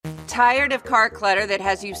tired of car clutter that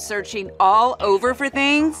has you searching all over for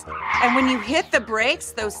things? And when you hit the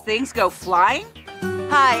brakes, those things go flying?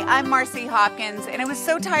 Hi, I'm Marcy Hopkins, and I was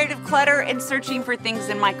so tired of clutter and searching for things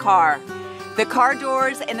in my car. The car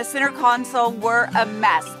doors and the center console were a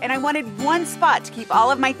mess, and I wanted one spot to keep all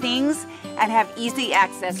of my things and have easy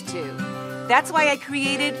access to. That's why I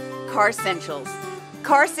created Car Essentials.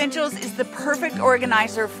 Car Essentials is the perfect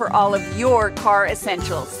organizer for all of your car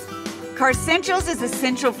essentials. Car Essentials is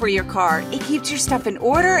essential for your car. It keeps your stuff in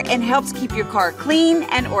order and helps keep your car clean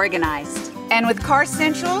and organized. And with Car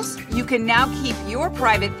Essentials, you can now keep your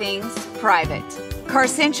private things private. Car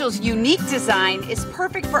Essentials' unique design is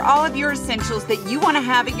perfect for all of your essentials that you want to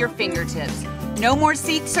have at your fingertips. No more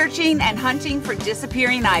seat searching and hunting for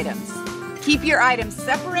disappearing items. Keep your items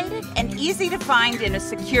separated and easy to find in a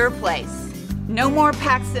secure place. No more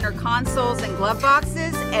packed center consoles and glove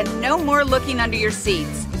boxes, and no more looking under your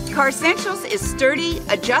seats. Car Essentials is sturdy,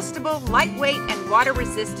 adjustable, lightweight, and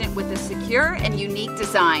water-resistant with a secure and unique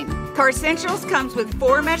design. Car Essentials comes with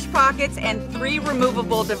 4 mesh pockets and 3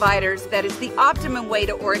 removable dividers that is the optimum way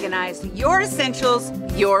to organize your essentials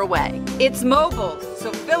your way. It's mobile,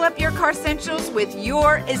 so fill up your Car Essentials with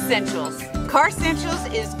your essentials. Car Essentials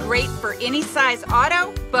is great for any size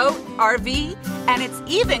auto, boat, RV, and it's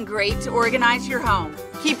even great to organize your home.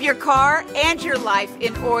 Keep your car and your life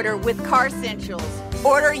in order with Car Essentials.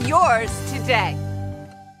 Order yours today.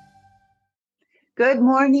 Good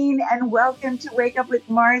morning and welcome to Wake Up with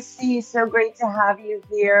Marcy. So great to have you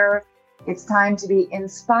here. It's time to be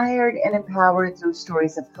inspired and empowered through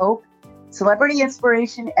stories of hope, celebrity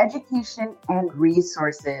inspiration, education, and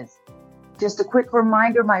resources. Just a quick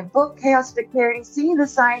reminder, my book, Chaos to Clarity, Seeing the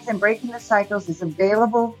Signs and Breaking the Cycles, is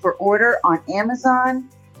available for order on Amazon.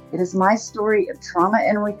 It is my story of trauma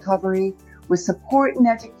and recovery with support and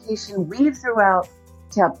education weaved throughout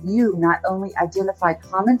to help you not only identify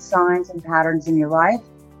common signs and patterns in your life,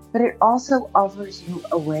 but it also offers you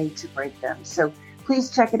a way to break them. So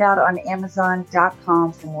please check it out on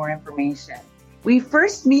Amazon.com for more information. We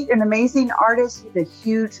first meet an amazing artist with a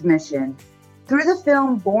huge mission. Through the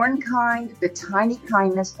film Bourn Kind, The Tiny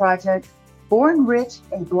Kindness Project, Bourn Rich,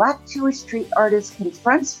 a Black Jewish street artist,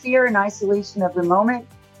 confronts fear and isolation of the moment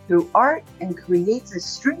through art and creates a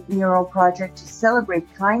street mural project to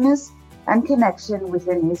celebrate kindness and connection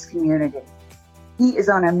within his community. He is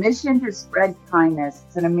on a mission to spread kindness.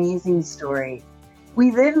 It's an amazing story.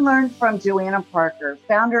 We then learned from Joanna Parker,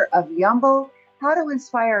 founder of Yumble, how to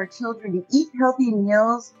inspire our children to eat healthy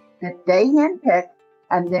meals that they handpick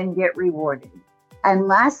and then get rewarded. And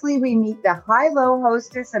lastly, we meet the high-low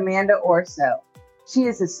hostess, Amanda Orso. She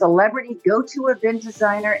is a celebrity go-to event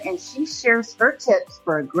designer, and she shares her tips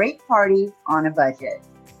for a great party on a budget.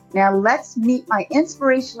 Now let's meet my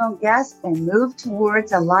inspirational guest and move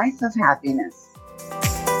towards a life of happiness.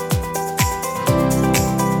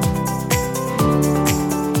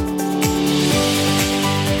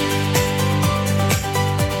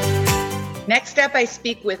 Next up, I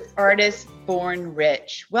speak with artist Bourn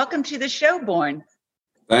Rich. Welcome to the show, Bourn.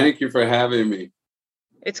 Thank you for having me.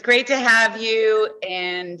 It's great to have you,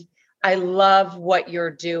 and I love what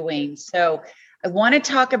you're doing. So I want to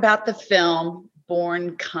talk about the film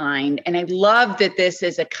Bourn Kind, and I love that this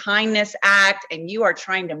is a kindness act, and you are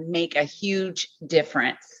trying to make a huge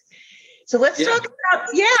difference. So let's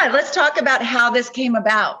talk about how this came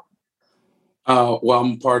about. Well,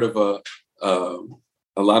 I'm part of a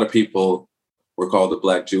lot of people. We're called the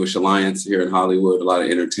Black Jewish Alliance here in Hollywood, a lot of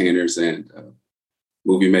entertainers and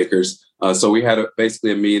movie makers. So we had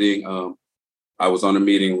basically a meeting. I was on a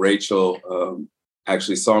meeting. Rachel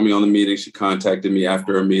actually saw me on the meeting. She contacted me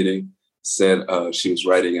after a meeting, said she was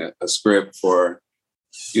writing a script for,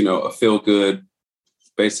 a feel-good,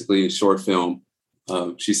 basically short film.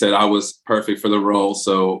 She said I was perfect for the role.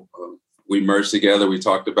 So we merged together. We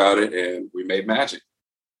talked about it and we made magic.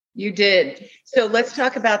 You did. So let's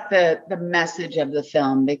talk about the message of the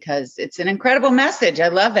film, because it's an incredible message. I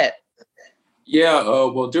love it. Yeah.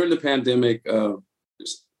 Well, during the pandemic,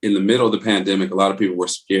 in the middle of the pandemic, a lot of people were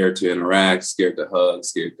scared to interact, scared to hug,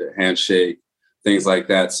 scared to handshake, things like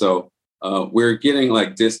that. So we're getting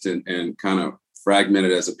distant and kind of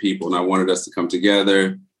fragmented as a people. And I wanted us to come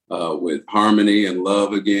together with harmony and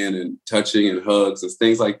love again, and touching and hugs and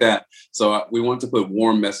things like that. So we want to put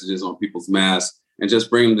warm messages on people's masks and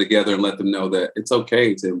just bring them together and let them know that it's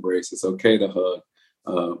okay to embrace. It's okay to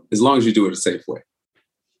hug, as long as you do it a safe way.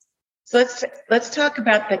 So let's talk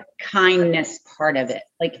about the kindness part of it.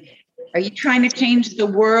 Are you trying to change the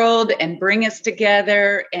world and bring us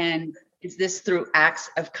together? And is this through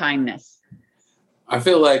acts of kindness? I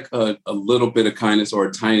feel like a little bit of kindness or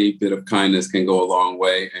a tiny bit of kindness can go a long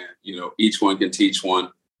way. And, each one can teach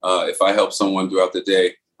one. If I help someone throughout the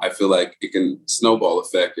day, I feel like it can snowball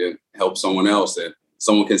effect and help someone else, and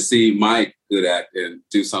someone can see my good act and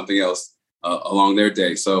do something else along their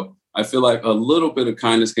day. So I feel like a little bit of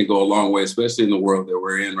kindness can go a long way, especially in the world that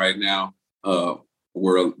we're in right now.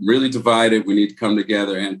 We're really divided. We need to come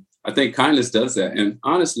together. And I think kindness does that. And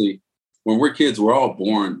honestly, when we're kids, we're all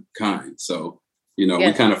born kind. So,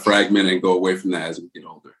 we kind of fragment and go away from that as we get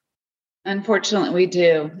older. Unfortunately, we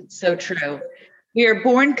do. It's so true. We are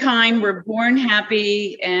born kind. We're born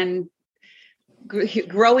happy, and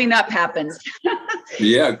growing up happens.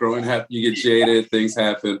 Yeah, growing up, you get jaded, things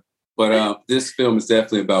happen. But this film is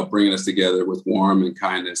definitely about bringing us together with warmth and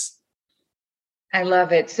kindness. I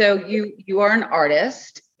love it. So you are an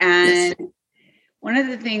artist, and Yes. One of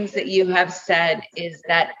the things that you have said is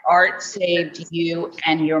that art saved you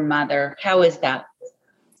and your mother. How is that?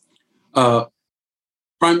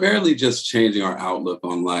 Primarily just changing our outlook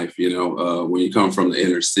on life. When you come from the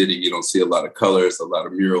inner city, you don't see a lot of colors, a lot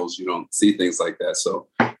of murals. You don't see things like that. So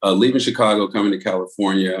leaving Chicago, coming to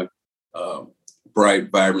California,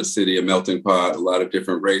 bright, vibrant city, a melting pot, a lot of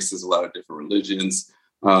different races, a lot of different religions.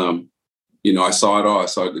 I saw it all. I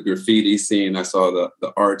saw the graffiti scene. I saw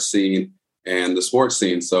the art scene and the sports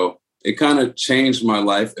scene. So it kind of changed my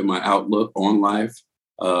life and my outlook on life.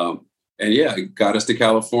 It got us to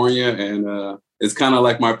California, and it's kind of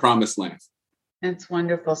like my promised land. That's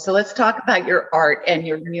wonderful. So let's talk about your art and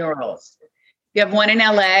your murals. You have one in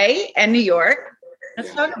LA and New York.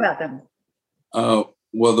 Let's talk about them.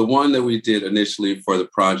 Well, the one that we did initially for the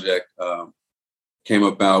project came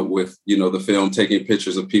about with, the film taking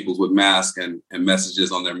pictures of people with masks and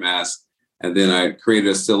messages on their masks. And then I created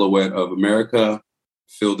a silhouette of America,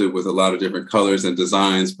 filled it with a lot of different colors and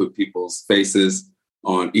designs, put people's faces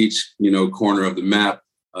on each, corner of the map,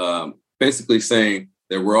 basically saying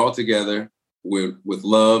that we're all together with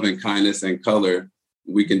love and kindness and color.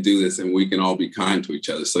 We can do this, and we can all be kind to each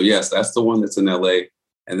other. So yes, that's the one that's in LA.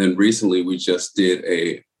 And then recently we just did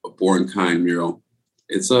a Bourn Kind mural.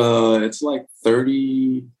 It's like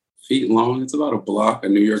 30 feet long. It's about a block, a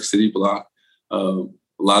New York City block. A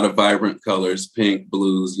lot of vibrant colors, pink,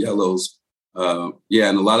 blues, yellows. And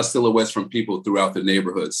a lot of silhouettes from people throughout the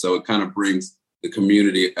neighborhood. So it kind of brings the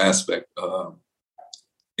community aspect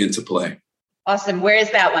into play. Awesome. Where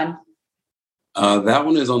is that one? That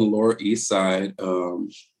one is on the Lower East Side.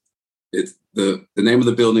 It's the name of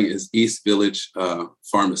the building is East Village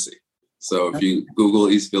Pharmacy. So if you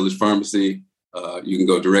Google East Village Pharmacy, you can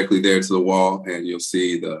go directly there to the wall, and you'll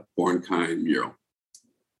see the Bourn Kind mural.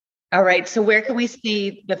 All right. So where can we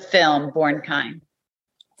see the film Bourn Kind?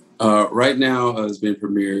 Right now, it's being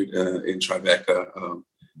premiered in Tribeca.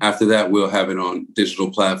 After that, we'll have it on digital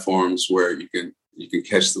platforms where you can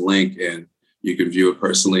catch the link, and you can view it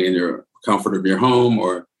personally in your comfort of your home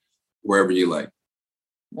or wherever you like.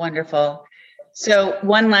 Wonderful. So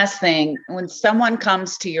one last thing, when someone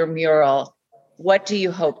comes to your mural, what do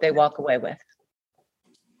you hope they walk away with?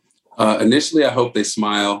 Initially, I hope they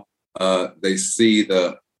smile. They see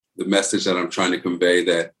the message that I'm trying to convey,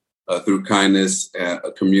 that through kindness,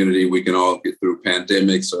 a community, we can all get through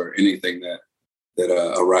pandemics or anything that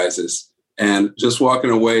arises. And just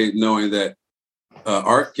walking away knowing that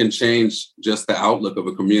art can change just the outlook of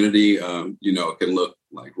a community. It can look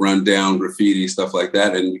like run down graffiti, stuff like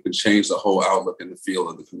that, and you can change the whole outlook and the feel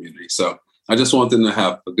of the community. So I just want them to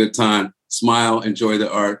have a good time, smile, enjoy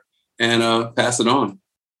the art, and pass it on.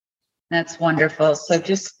 That's wonderful. So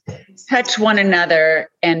just touch one another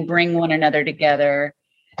and bring one another together.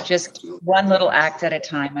 Just one little act at a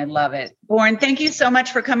time. I love it. Bourn, thank you so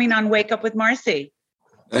much for coming on Wake Up with Marcy.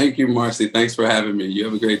 Thank you, Marcy. Thanks for having me. You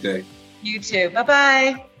have a great day. You too.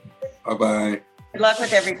 Bye-bye. Bye-bye. Good luck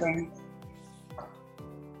with everything.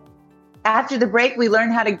 After the break, we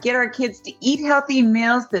learn how to get our kids to eat healthy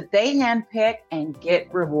meals that they handpick and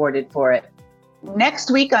get rewarded for it.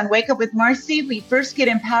 Next week on Wake Up with Marcy, we first get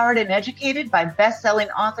empowered and educated by best-selling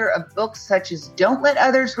author of books such as Don't Let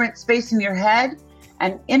Others Rent Space in Your Head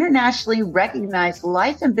and internationally recognized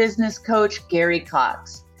life and business coach Gary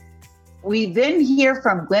Cox. We then hear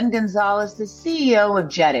from Glenn Gonzalez, the CEO of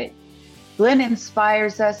Jetted. Glenn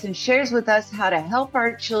inspires us and shares with us how to help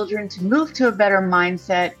our children to move to a better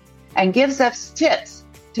mindset and gives us tips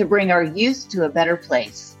to bring our youth to a better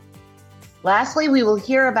place. Lastly, we will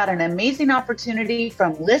hear about an amazing opportunity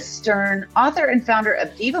from Liz Stern, author and founder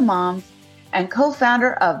of Diva Moms and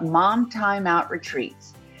co-founder of Mom Time Out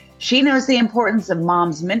Retreats. She knows the importance of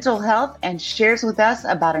mom's mental health and shares with us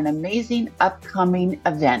about an amazing upcoming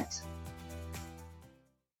event.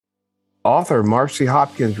 Author Marcy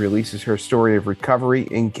Hopkins releases her story of recovery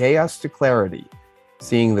in chaos to clarity,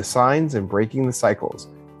 seeing the signs and breaking the cycles.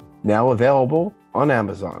 Now available on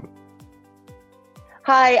Amazon.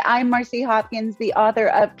 Hi, I'm Marcy Hopkins, the author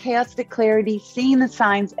of Chaos to Clarity, Seeing the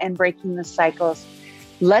Signs and Breaking the Cycles.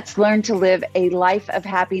 Let's learn to live a life of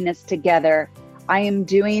happiness together. I am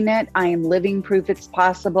doing it. I am living proof it's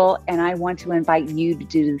possible, and I want to invite you to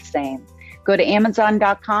do the same. Go to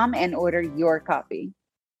Amazon.com and order your copy.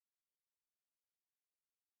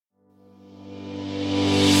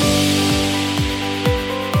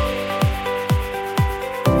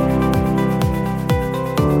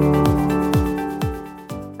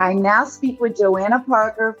 I now speak with Joanna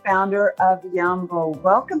Parker, founder of Yumble.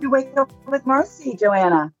 Welcome to Wake Up with Marcy,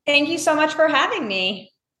 Joanna. Thank you so much for having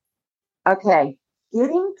me. Okay,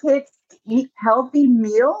 getting kids to eat healthy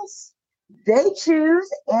meals they choose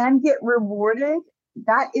and get rewarded.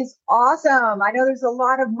 That is awesome. I know there's a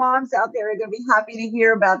lot of moms out there who are going to be happy to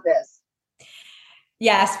hear about this.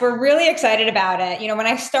 Yes, we're really excited about it. When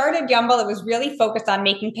I started Yumble, it was really focused on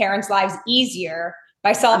making parents' lives easier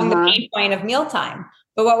by solving the pain point of mealtime.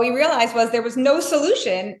 But what we realized was there was no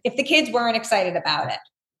solution if the kids weren't excited about it.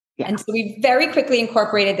 Yeah. And so we very quickly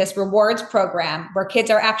incorporated this rewards program where kids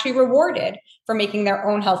are actually rewarded for making their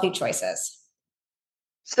own healthy choices.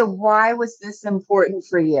 So why was this important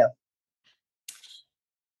for you?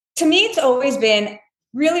 To me, it's always been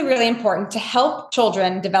really, really important to help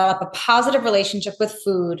children develop a positive relationship with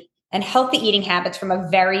food and healthy eating habits from a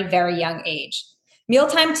very, very young age.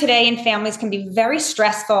 Mealtime today in families can be very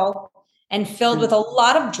stressful and filled with a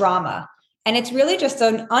lot of drama. And it's really just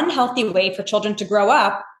an unhealthy way for children to grow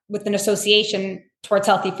up with an association towards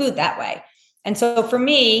healthy food that way. And so for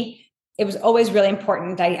me, it was always really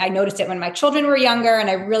important. I noticed it when my children were younger, and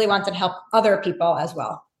I really wanted to help other people as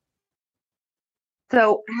well.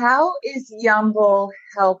 So how is Yumble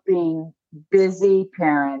helping busy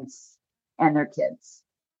parents and their kids?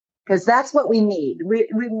 Because that's what we need. We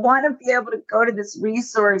want to be able to go to this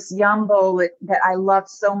resource, Yumble, that I love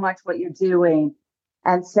so much what you're doing,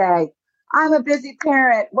 and say, I'm a busy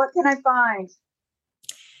parent. What can I find?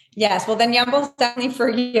 Yes, well, then Yumble's definitely for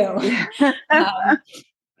you.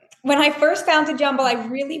 When I first founded Yumble, I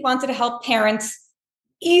really wanted to help parents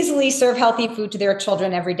easily serve healthy food to their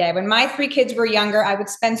children every day. When my 3 kids were younger, I would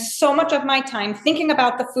spend so much of my time thinking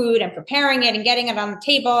about the food and preparing it and getting it on the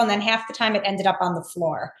table. And then half the time it ended up on the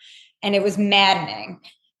floor. And it was maddening.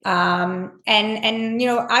 I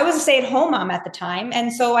was a stay-at-home mom at the time.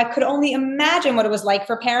 And so I could only imagine what it was like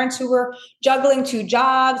for parents who were juggling 2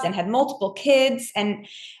 jobs and had multiple kids. And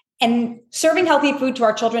serving healthy food to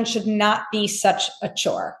our children should not be such a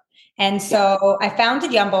chore. And so I founded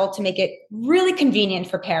Yumble to make it really convenient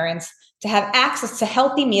for parents to have access to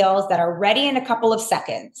healthy meals that are ready in a couple of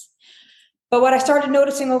seconds. But what I started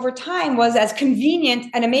noticing over time was, as convenient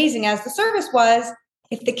and amazing as the service was,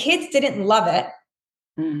 if the kids didn't love it,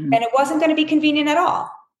 then it wasn't going to be convenient at all.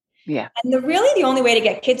 Yeah. And the only way to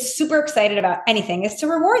get kids super excited about anything is to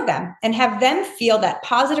reward them and have them feel that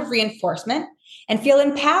positive reinforcement and feel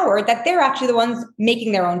empowered that they're actually the ones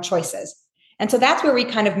making their own choices. And so that's where we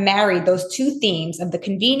kind of married those 2 themes of the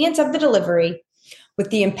convenience of the delivery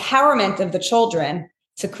with the empowerment of the children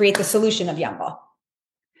to create the solution of Yumble. All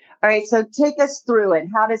right. So take us through it.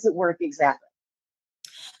 How does it work exactly?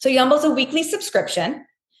 So Yumble's a weekly subscription.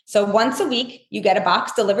 So once a week, you get a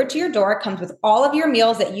box delivered to your door. It comes with all of your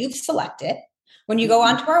meals that you've selected. When you go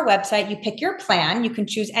onto our website, you pick your plan. You can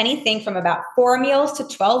choose anything from about 4 meals to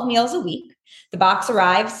 12 meals a week. The box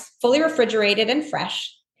arrives fully refrigerated and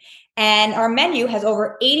fresh. And our menu has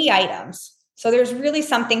over 80 items. So there's really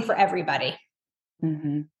something for everybody.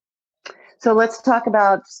 Mm-hmm. So let's talk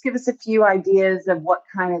about, just give us a few ideas of what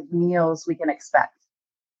kind of meals we can expect.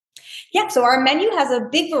 Yeah, so our menu has a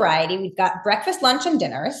big variety. We've got breakfast, lunch, and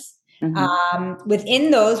dinners.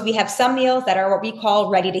 Within those, we have some meals that are what we call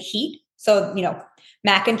ready to heat. So,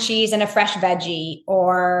 mac and cheese and a fresh veggie,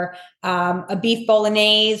 or a beef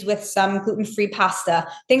bolognese with some gluten-free pasta,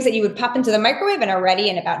 things that you would pop into the microwave and are ready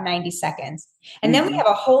in about 90 seconds. And then we have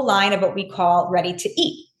a whole line of what we call ready to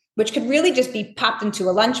eat, which could really just be popped into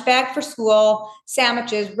a lunch bag for school,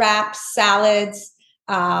 sandwiches, wraps, salads,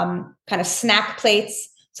 kind of snack plates.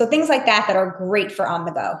 So things like that are great for on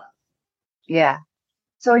the go. Yeah.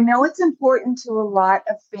 So I know it's important to a lot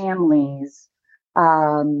of families.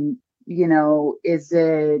 Is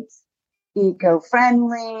it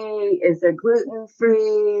eco-friendly? Is it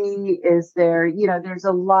gluten-free? Is there, there's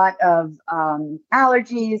a lot of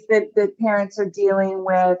allergies that parents are dealing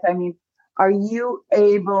with. I mean, are you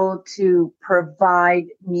able to provide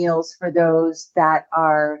meals for those that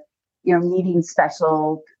are, needing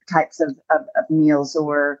special types of meals,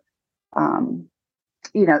 or, that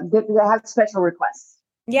have special requests?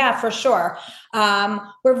 Yeah, for sure.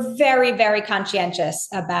 We're very, very conscientious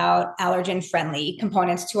about allergen-friendly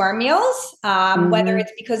components to our meals, whether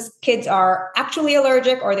it's because kids are actually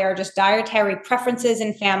allergic or there are just dietary preferences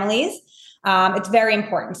in families. It's very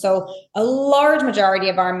important. So a large majority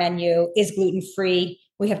of our menu is gluten-free.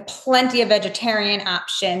 We have plenty of vegetarian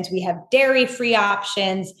options. We have dairy-free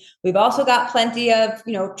options. We've also got plenty of,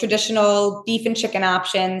 traditional beef and chicken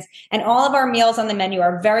options. And all of our meals on the menu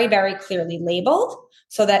are very, very clearly labeled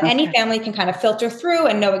so that any family can kind of filter through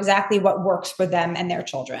and know exactly what works for them and their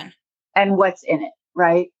children. And what's in it,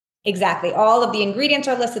 right? Exactly. All of the ingredients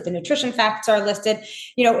are listed. The nutrition facts are listed.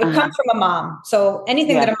 It comes from a mom. So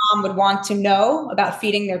anything that a mom would want to know about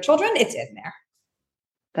feeding their children, it's in there.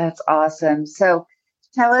 That's awesome. So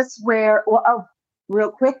tell us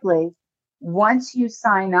real quickly, once you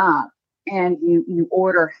sign up and you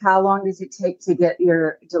order, how long does it take to get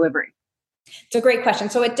your delivery? It's a great question.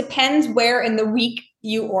 So it depends where in the week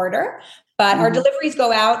you order, but our deliveries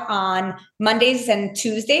go out on Mondays and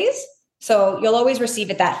Tuesdays. So you'll always receive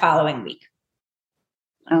it that following week.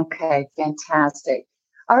 Okay, fantastic.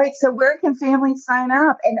 All right, so where can families sign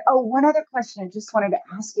up? And one other question I just wanted to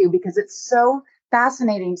ask you because it's so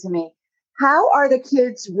fascinating to me. How are the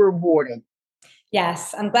kids rewarded?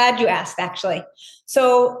 Yes, I'm glad you asked, actually.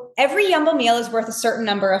 So every Yumble meal is worth a certain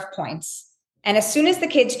number of points. And as soon as the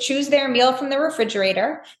kids choose their meal from the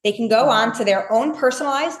refrigerator, they can go on to their own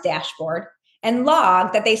personalized dashboard and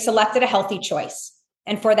log that they selected a healthy choice.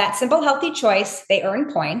 And for that simple healthy choice, they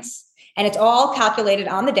earn points, and it's all calculated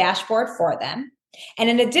on the dashboard for them. And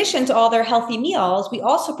in addition to all their healthy meals, we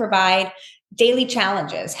also provide daily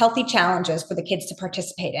challenges, healthy challenges for the kids to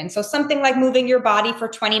participate in. So something like moving your body for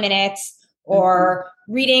 20 minutes or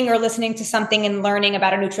reading or listening to something and learning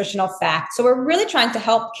about a nutritional fact. So we're really trying to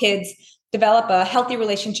help kids develop a healthy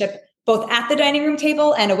relationship both at the dining room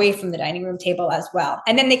table and away from the dining room table as well.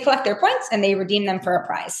 And then they collect their points and they redeem them for a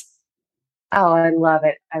prize. Oh, I love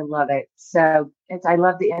it. I love it. So I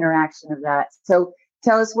love the interaction of that. So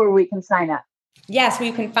tell us where we can sign up. Yes,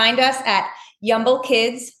 you can find us at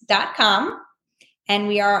yumblekids.com. And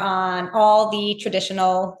we are on all the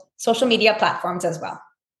traditional social media platforms as well.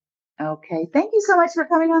 Okay. Thank you so much for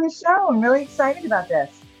coming on the show. I'm really excited about this.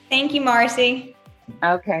 Thank you, Marcy.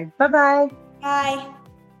 Okay. Bye-bye. Bye.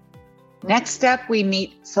 Next up, we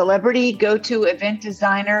meet celebrity go-to event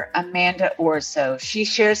designer Amanda Orso. She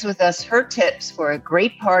shares with us her tips for a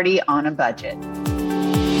great party on a budget.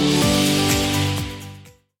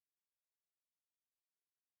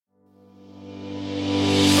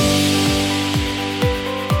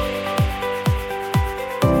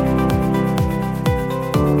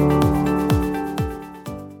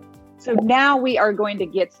 So now we are going to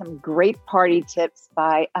get some great party tips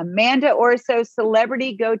by Amanda Orso,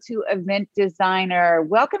 celebrity go-to event designer.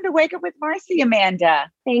 Welcome to Wake Up with Marcy,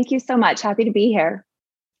 Amanda. Thank you so much. Happy to be here.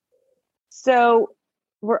 So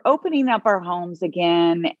we're opening up our homes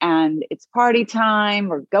again and it's party time.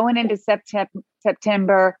 We're going into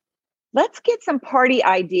September. Let's get some party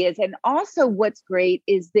ideas. And also what's great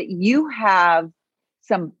is that you have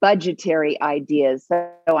some budgetary ideas. So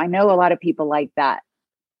I know a lot of people like that.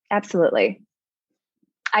 Absolutely.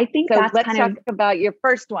 I think so. That's let's kind talk of about your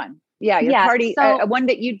first one. Yeah, your party, one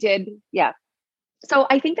that you did. Yeah. So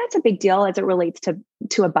I think that's a big deal as it relates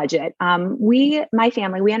to a budget. My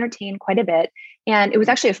family, we entertain quite a bit, and it was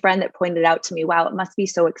actually a friend that pointed out to me, "Wow, it must be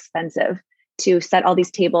so expensive to set all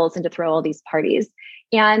these tables and to throw all these parties."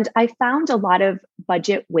 And I found a lot of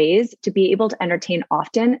budget ways to be able to entertain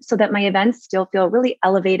often so that my events still feel really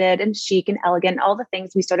elevated and chic and elegant, all the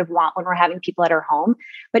things we sort of want when we're having people at our home,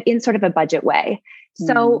 but in sort of a budget way.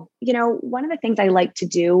 So, one of the things I like to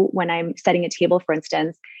do when I'm setting a table, for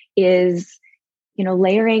instance, is,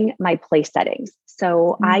 layering my place settings.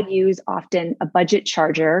 So I use often a budget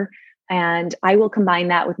charger, and I will combine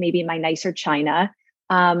that with maybe my nicer china,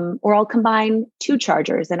 or I'll combine two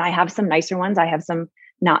chargers, and I have some nicer ones. I have some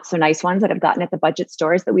not so nice ones that I've gotten at the budget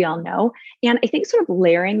stores that we all know. And I think sort of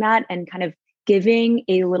layering that and kind of giving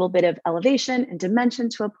a little bit of elevation and dimension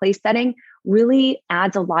to a place setting really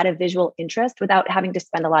adds a lot of visual interest without having to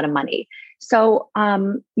spend a lot of money. So,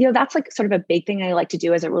 that's like sort of a big thing I like to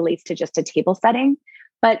do as it relates to just a table setting.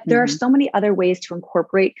 But there are so many other ways to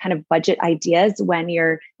incorporate kind of budget ideas when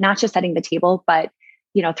you're not just setting the table, but,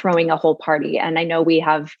 throwing a whole party. And I know we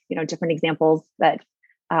have, different examples that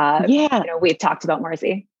we've talked about,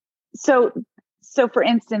 Marcy. So for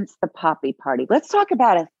instance, the poppy party. Let's talk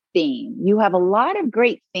about a theme. You have a lot of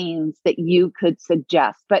great themes that you could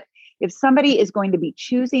suggest, but if somebody is going to be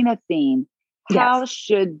choosing a theme, how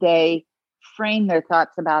should they frame their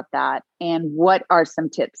thoughts about that? And what are some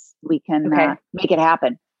tips we can make it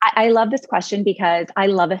happen? I love this question because I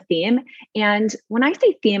love a theme. And when I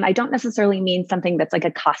say theme, I don't necessarily mean something that's like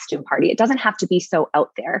a costume party. It doesn't have to be so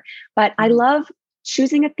out there, but I love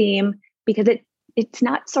choosing a theme because it's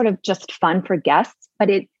not sort of just fun for guests, but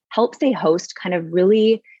it helps a host kind of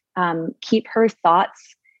really keep her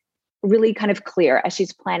thoughts really kind of clear as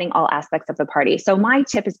she's planning all aspects of the party. So my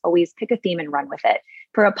tip is always pick a theme and run with it.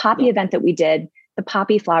 For a poppy event that we did, the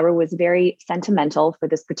poppy flower was very sentimental for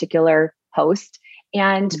this particular host.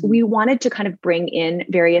 And we wanted to kind of bring in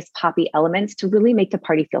various poppy elements to really make the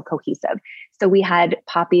party feel cohesive. So we had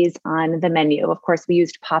poppies on the menu. Of course, we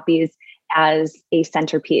used poppies as a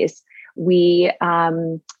centerpiece. We,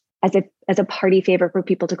 as a party favor for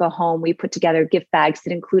people to go home, we put together gift bags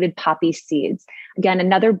that included poppy seeds. Again,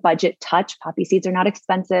 another budget touch. Poppy seeds are not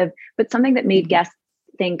expensive, but something that made guests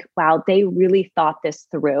think, wow, they really thought this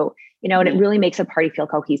through, and it really makes a party feel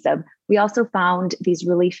cohesive. We also found these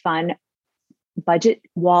really fun budget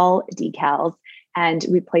wall decals, and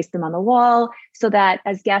we placed them on the wall so that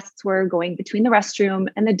as guests were going between the restroom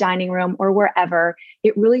and the dining room or wherever,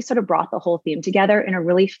 it really sort of brought the whole theme together in a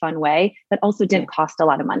really fun way that also didn't cost a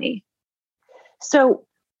lot of money. So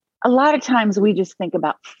a lot of times we just think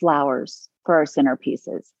about flowers for our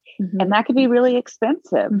centerpieces, and that could be really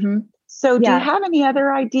expensive. So do you have any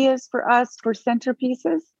other ideas for us for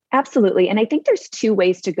centerpieces? Absolutely. And I think there's two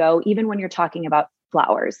ways to go, even when you're talking about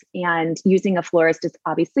flowers, and using a florist is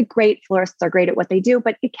obviously great. Florists are great at what they do,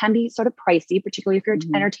 but it can be sort of pricey, particularly if you're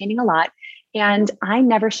entertaining a lot. And I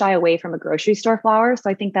never shy away from a grocery store flower. So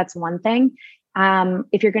I think that's one thing.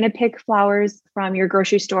 If you're going to pick flowers from your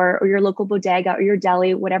grocery store or your local bodega or your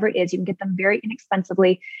deli, whatever it is, you can get them very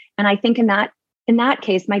inexpensively. And I think in that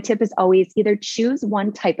case, my tip is always either choose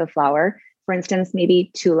one type of flower, for instance, maybe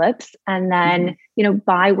tulips, and then,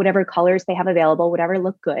 buy whatever colors they have available, whatever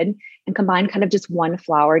look good, and combine kind of just one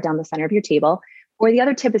flower down the center of your table. Or the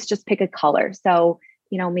other tip is just pick a color. So,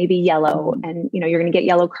 maybe yellow, and, you're going to get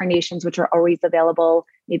yellow carnations, which are always available.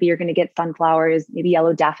 Maybe you're going to get sunflowers, maybe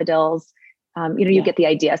yellow daffodils. You get the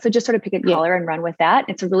idea. So just sort of pick a color and run with that.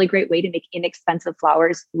 It's a really great way to make inexpensive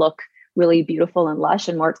flowers look really beautiful and lush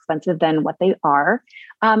and more expensive than what they are.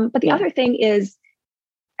 But the other thing is,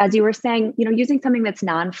 as you were saying, using something that's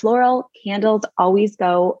non-floral, candles always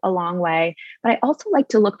go a long way. But I also like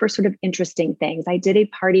to look for sort of interesting things. I did a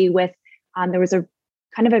party with, there was a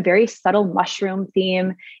kind of a very subtle mushroom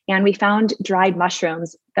theme, and we found dried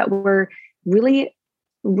mushrooms that were really,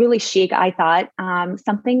 really chic, I thought,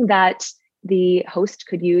 something that the host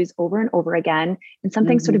could use over and over again, and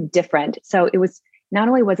something sort of different. So it was, not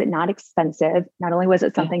only was it not expensive, not only was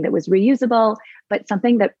it something that was reusable, but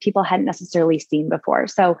something that people hadn't necessarily seen before.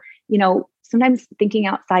 So, sometimes thinking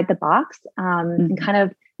outside the box, and kind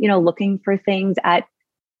of, looking for things at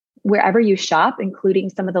wherever you shop, including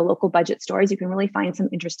some of the local budget stores, you can really find some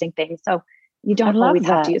interesting things. So you don't always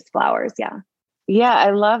have to use flowers. Yeah, I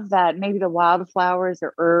love that. Maybe the wildflowers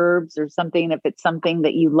or herbs or something, if it's something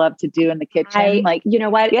that you love to do in the kitchen. You know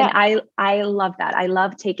what? Yeah. And I love that. I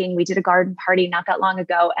love we did a garden party not that long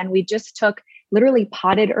ago, and we just took literally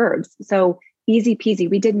potted herbs. So easy peasy.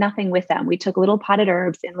 We did nothing with them. We took little potted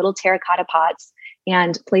herbs in little terracotta pots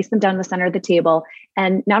and placed them down the center of the table.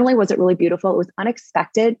 And not only was it really beautiful, it was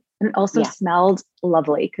unexpected. And it also smelled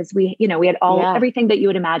lovely because we had everything that you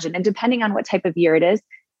would imagine. And depending on what type of year it is,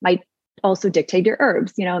 might also dictate your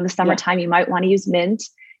herbs. In the summertime, you might want to use mint.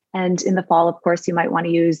 And in the fall, of course, you might want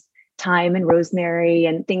to use thyme and rosemary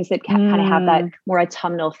and things that kind of have that more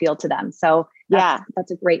autumnal feel to them. So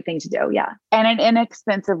that's a great thing to do. Yeah. And an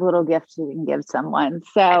inexpensive little gift you can give someone.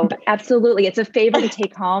 So absolutely. It's a favor to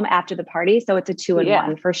take home after the party. So it's a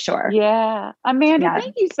 2-in-1 for sure. Yeah. Amanda,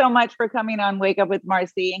 thank you so much for coming on Wake Up with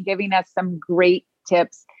Marcy and giving us some great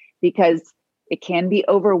tips, because it can be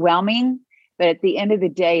overwhelming, but at the end of the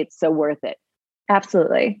day, it's so worth it.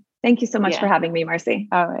 Absolutely. Thank you so much for having me, Marcy.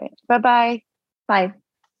 All right. Bye-bye. Bye.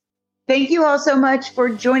 Thank you all so much for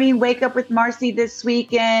joining Wake Up with Marcy this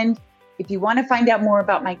weekend. If you want to find out more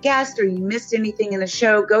about my guest or you missed anything in the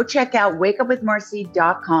show, go check out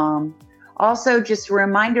wakeupwithmarcy.com. Also, just a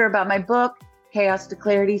reminder about my book, Chaos to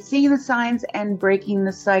Clarity, Seeing the Signs and Breaking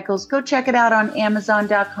the Cycles. Go check it out on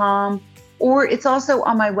Amazon.com, or it's also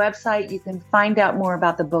on my website. You can find out more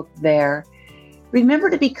about the book there. Remember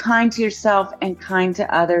to be kind to yourself and kind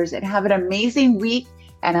to others, and have an amazing week,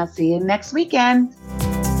 and I'll see you next weekend.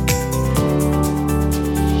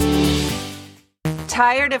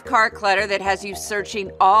 Tired of car clutter that has you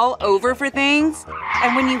searching all over for things?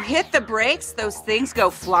 And when you hit the brakes, those things go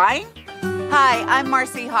flying? Hi, I'm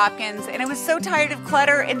Marcy Hopkins, and I was so tired of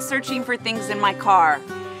clutter and searching for things in my car.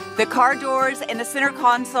 The car doors and the center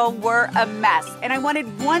console were a mess, and I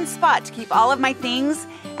wanted one spot to keep all of my things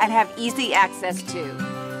and have easy access to.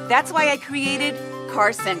 That's why I created Car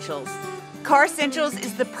Essentials. Car Essentials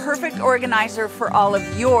is the perfect organizer for all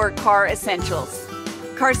of your car essentials.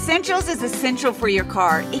 Car Essentials is essential for your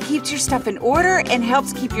car. It keeps your stuff in order and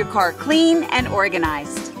helps keep your car clean and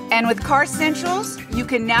organized. And with Car Essentials, you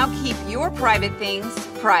can now keep your private things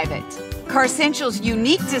private. Car Essentials'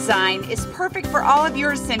 unique design is perfect for all of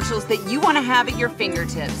your essentials that you want to have at your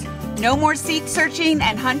fingertips. No more seek searching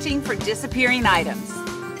and hunting for disappearing items.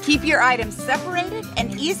 Keep your items separated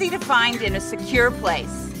and easy to find in a secure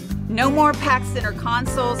place. No more packed center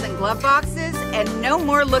consoles and glove boxes, and no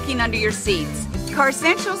more looking under your seats. Car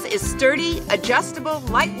Essentials is sturdy, adjustable,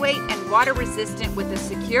 lightweight, and water-resistant with a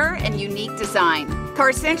secure and unique design. Car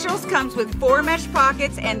Essentials comes with 4 mesh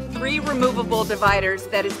pockets and 3 removable dividers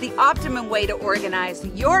that is the optimum way to organize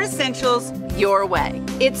your essentials your way.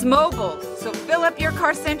 It's mobile, so fill up your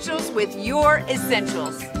Car Essentials with your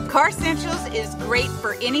essentials. Car Essentials is great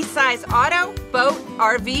for any size auto, boat,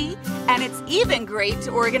 RV, and it's even great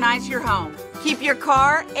to organize your home. Keep your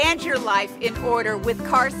car and your life in order with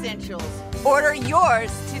Car Essentials. Order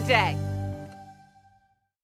yours today.